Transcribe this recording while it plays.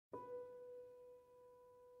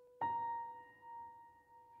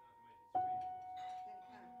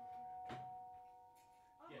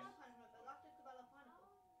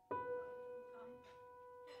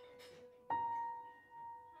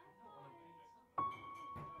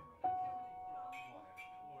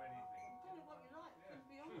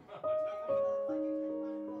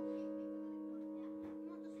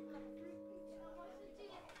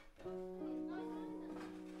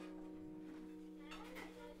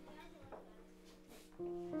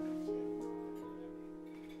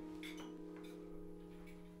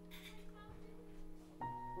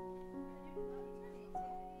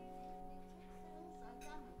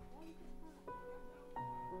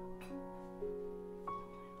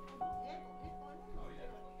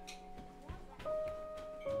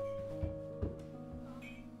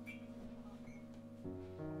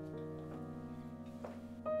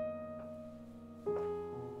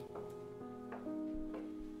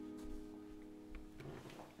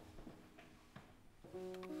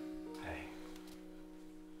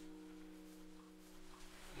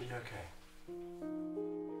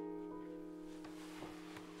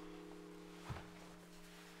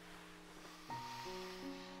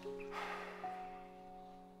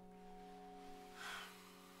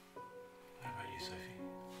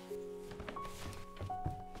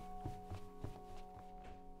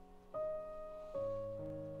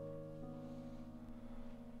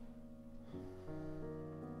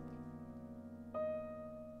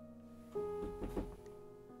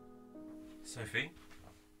Sophie?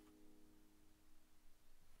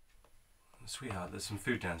 Sweetheart, there's some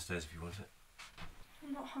food downstairs if you want it.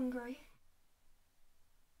 I'm not hungry.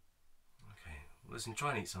 Okay, well, listen, try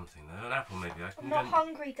and eat something though. An apple maybe. I'm not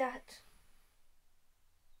hungry, Dad.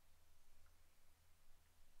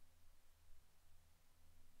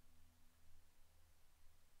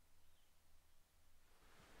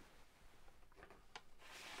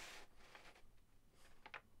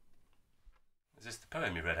 Is this the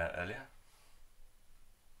poem you read out earlier?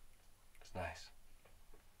 It's nice.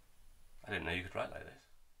 I didn't know you could write like this.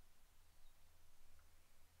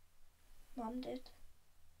 Mum did.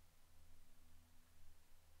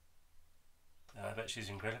 I bet she's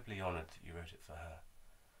incredibly honoured that you wrote it for her.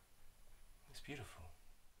 It's beautiful.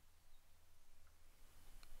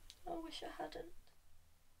 I wish I hadn't.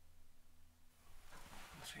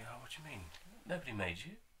 Sweetheart, what do you mean? Nobody made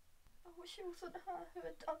you. I wish it wasn't her who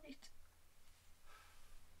had died.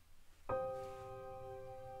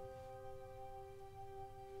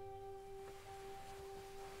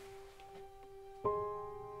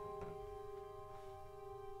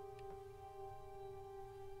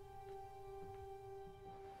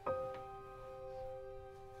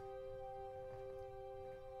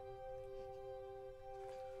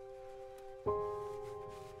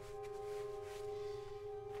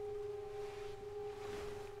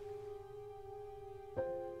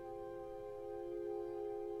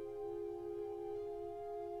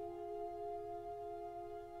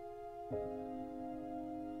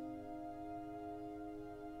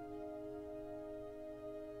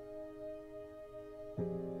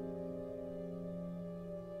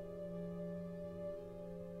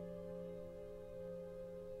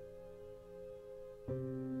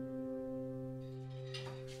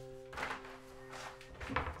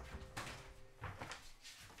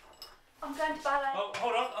 I'm going to ballet. Oh,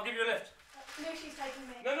 hold on, I'll give you a lift. Lucy's taking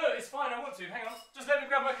me. No, it's fine, I want to. Hang on. Just let me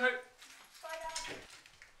grab my coat. Bye, Dad.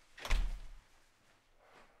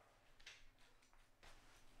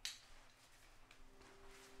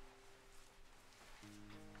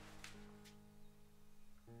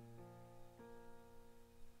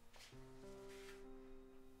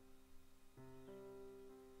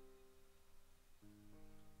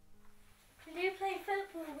 Will you play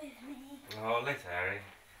football with me? Oh, later, Harry.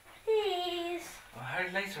 Please. Oh,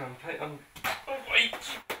 Harry, later I'm playing. Oh, wait!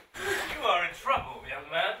 You are in trouble, young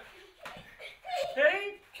man.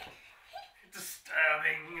 Hey?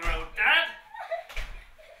 Disturbing your old dad.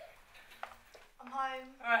 I'm home.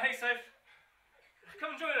 Hey, Soph.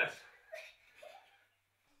 Come and join us.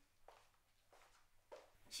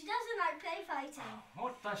 She doesn't like play fighting.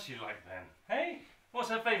 What does she like then? Hey? What's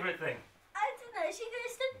her favourite thing? I don't know, she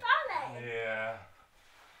goes to ballet. Yeah.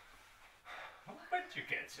 Where did you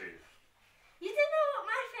get to? You don't know what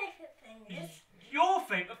my favourite thing is. Your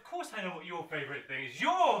favourite? Of course I know what your favourite thing is.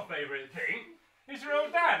 Your favourite thing is your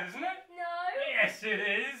old dad, isn't it? No. Yes, it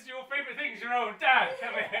is. Your favourite thing is your old dad.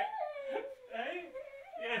 Come here. Hey?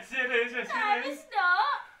 Yes, it is. Yes, No, it is. it's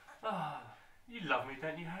not. Ah, you love me,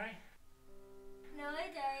 don't you, Harry? No, I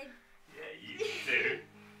don't. Yeah, you do.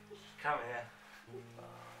 Come here.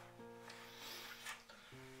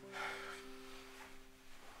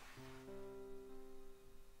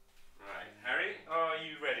 Right, Harry, are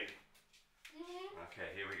you ready? Okay,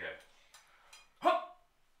 here we go. Hop!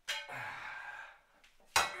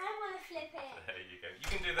 I want to flip it. There you go. You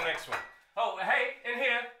can do the next one. Oh, hey, in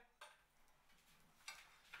here.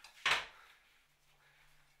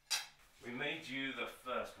 We made you the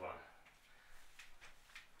first one.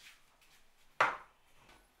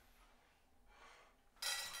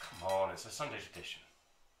 Come on, it's a Sunday tradition.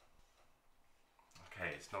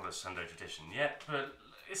 Okay, it's not a Sunday tradition yet, but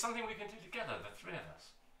it's something we can do together, the three of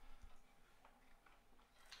us.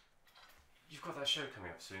 You've got that show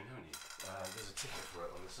coming up soon, haven't you? There's a ticket for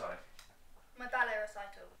it on the side. My ballet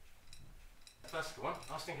recital. That's the one.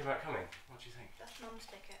 I was thinking about coming. What do you think? That's Mum's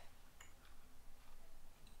ticket.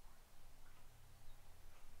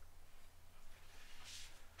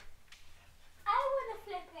 I want to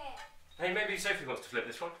flip it. Hey, maybe Sophie wants to flip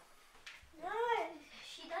this one. No,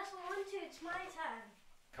 she doesn't want to. It's my turn.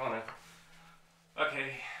 Come on then.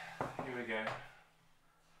 Okay, here we go.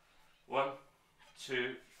 1,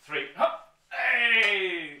 2, 3. Hop!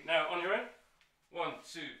 Hey! Now on your own. 1,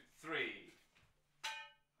 2, 3.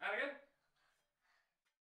 And again.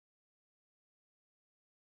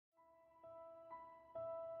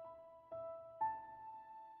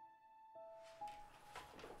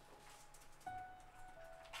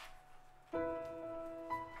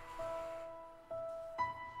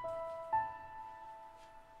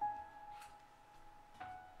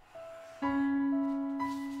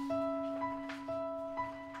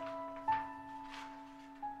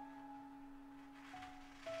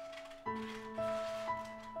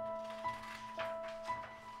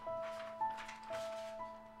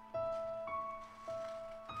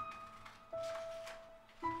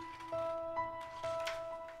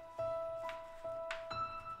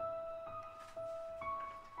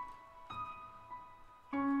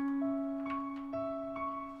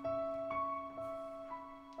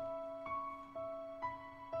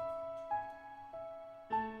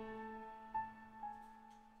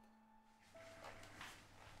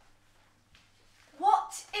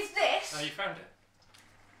 Oh, you found it?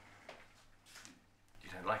 You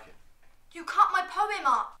don't like it? You cut my poem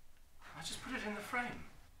up. I just put it in the frame.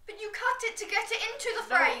 But you cut it to get it into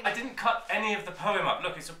the No, frame. I didn't cut any of the poem up.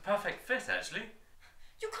 Look, it's a perfect fit, actually.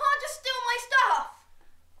 You can't just steal my stuff.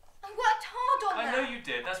 I worked hard on I that. know you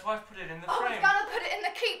did. That's why I put it in the I was frame. gonna put it in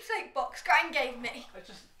the keepsake box Gran gave me.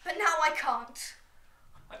 But now I can't.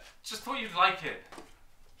 I just thought you'd like it.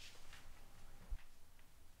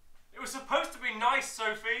 It was supposed to be nice,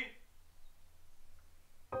 Sophie.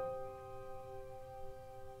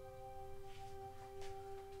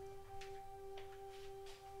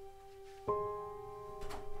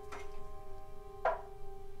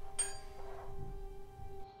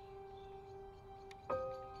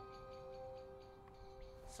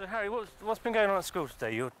 So Harry, what's been going on at school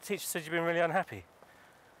today? Your teacher said you've been really unhappy.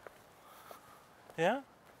 Yeah?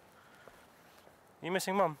 You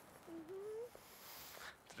missing Mum?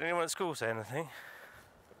 Did anyone at school say anything?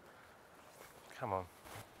 Come on.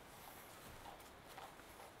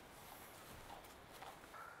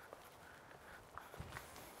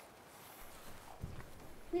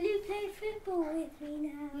 Will you play football with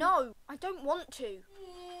me now? No, I don't want to.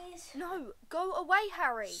 Yes. No, go away,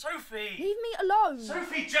 Harry. Sophie! Leave me alone.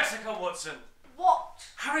 Sophie Jessica Watson! What?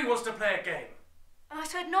 Harry wants to play a game. And I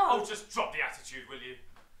said no. Oh, just drop the attitude, will you?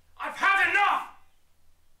 I've had enough!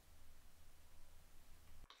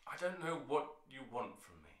 I don't know what you want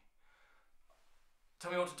from me.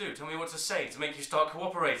 Tell me what to do. Tell me what to say to make you start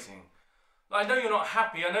cooperating. I know you're not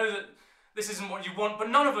happy. I know that this isn't what you want, but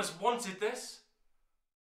none of us wanted this.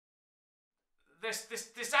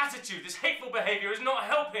 This attitude, this hateful behaviour is not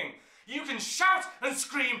helping. You can shout and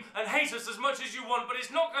scream and hate us as much as you want, but it's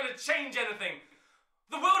not going to change anything.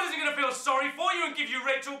 The world isn't going to feel sorry for you and give you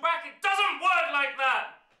Rachel back. It doesn't work like that.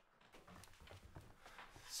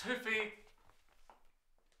 Sophie.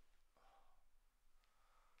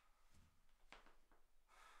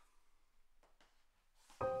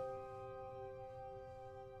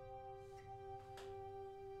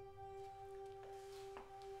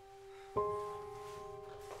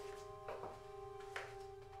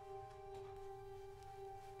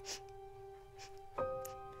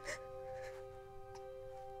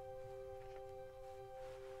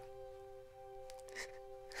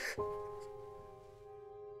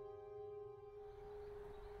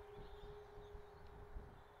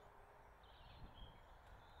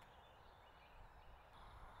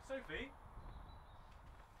 Sophie?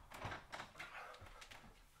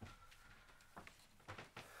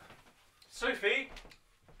 Sophie?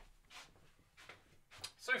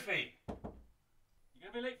 Sophie?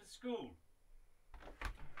 You're going to be late for school.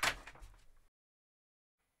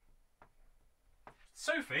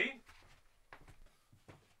 Sophie?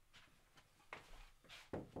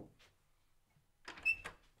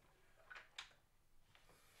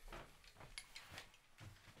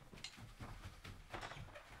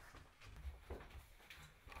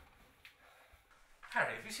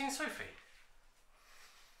 Harry, have you seen Sophie?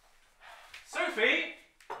 Sophie?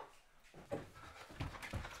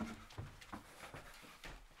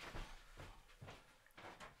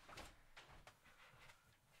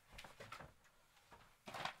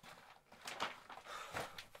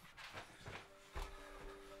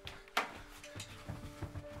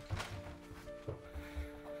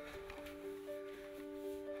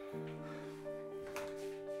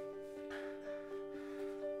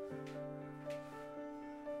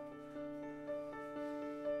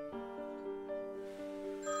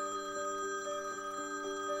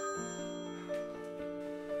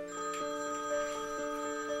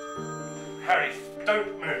 Harry,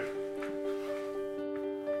 don't move.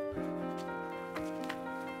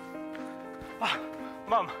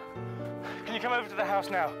 Mum, can you come over to the house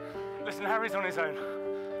now? Listen, Harry's on his own.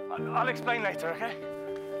 I'll explain later, okay?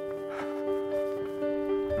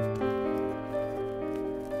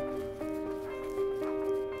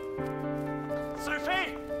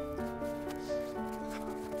 Sophie!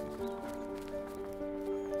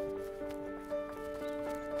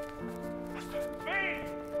 Sophie!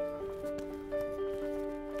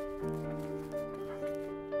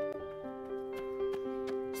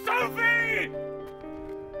 Sophie!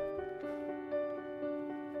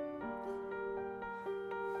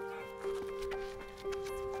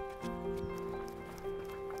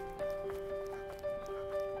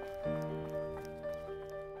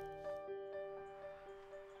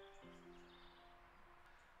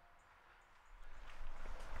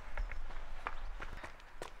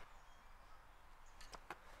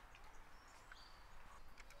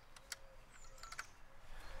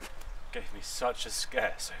 Gave me such a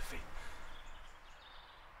scare, Sophie.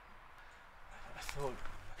 I thought...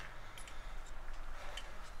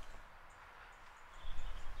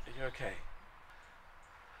 You okay?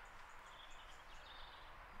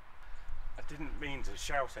 I didn't mean to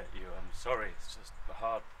shout at you. I'm sorry. It's just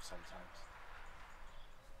hard sometimes.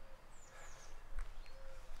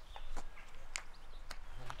 What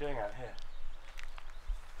are you doing out here?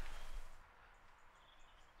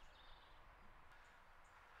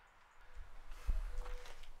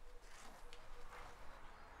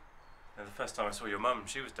 And the first time I saw your mum,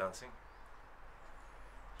 she was dancing.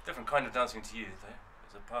 Different kind of dancing to you, though.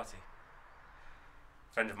 It was a party.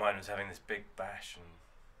 A friend of mine was having this big bash, and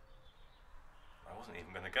I wasn't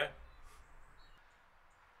even going to go.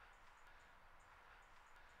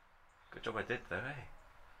 Good job I did, though, eh?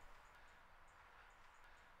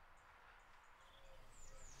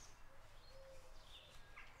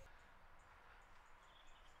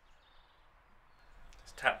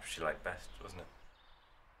 It's tap she liked best, wasn't it?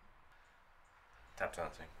 Tap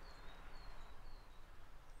dancing.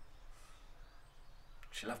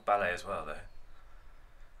 She loved ballet as well, though.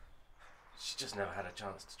 She just never had a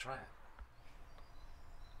chance to try it.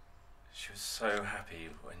 She was so happy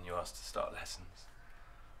when you asked to start lessons.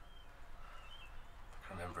 I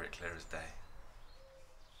can remember it clear as day.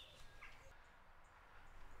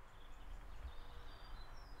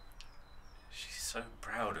 She's so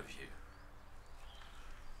proud of you.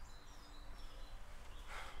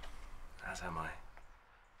 As am I.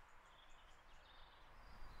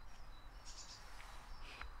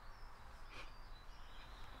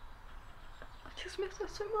 I just miss her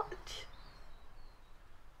so much.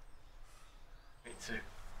 Me too.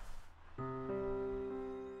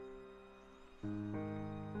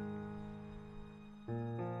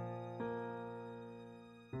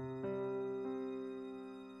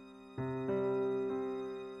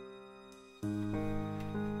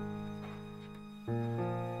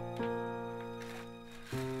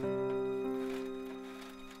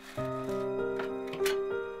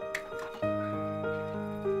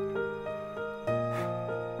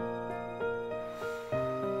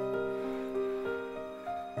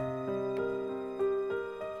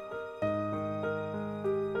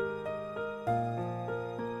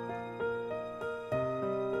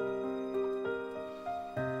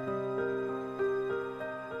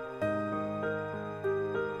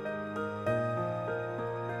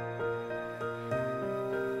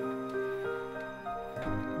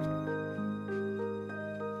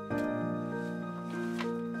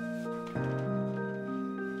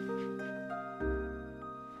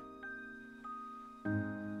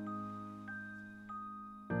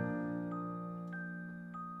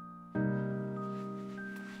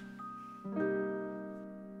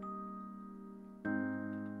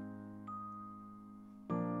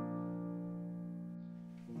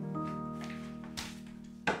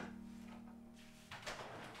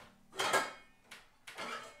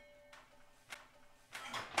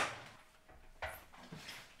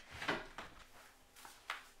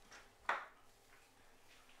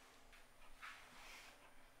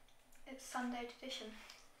 It's Sunday tradition.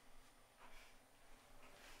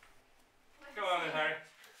 Go on then, Harry.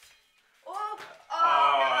 Oh,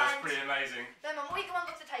 That's pretty amazing. No, Mum, we'll eat the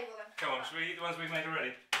ones off the table then. Come on, should we eat the ones we've made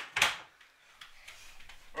already?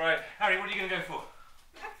 Right, Harry, what are you going to go for?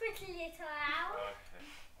 A pretty little owl. Okay.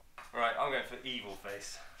 Right, I'm going for evil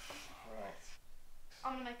face. Right.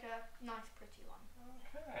 I'm going to make a nice pretty one.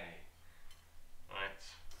 Okay. Right.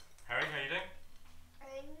 Harry, how are you doing?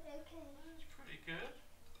 I'm okay. It's pretty good.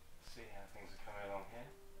 Let's see how things are coming along here.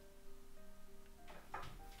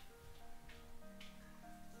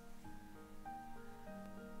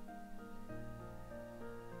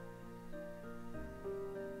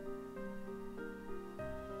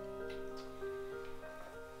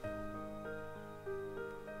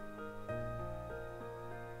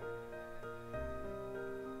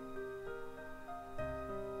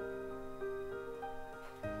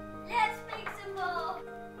 Let's make some more.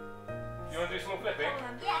 You want to do some more flipping?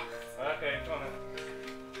 Yes. Okay, come on then.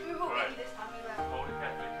 We will Right. beat you this time, we will. Hold it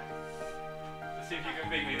carefully. Let's see if you can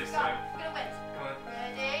beat me this Go, time. we're going to win. Come on.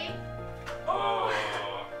 Ready? Oh!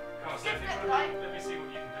 Come on, Skip Sophie, flip, right? let me see what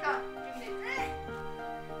you can do. Go, give me this.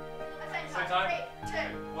 At the Same same time? time. 3,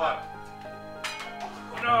 2, 1.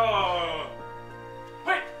 No!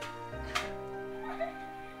 Wait!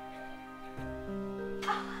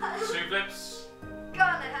 Two flips. Go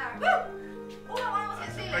on then, Harry. Woo! Oh, that one was hit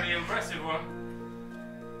That's a ceiling. pretty impressive one.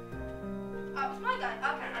 Oh, it's my go.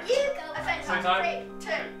 Okay. You go. At the same Same time. time?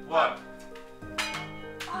 3, 2, 1.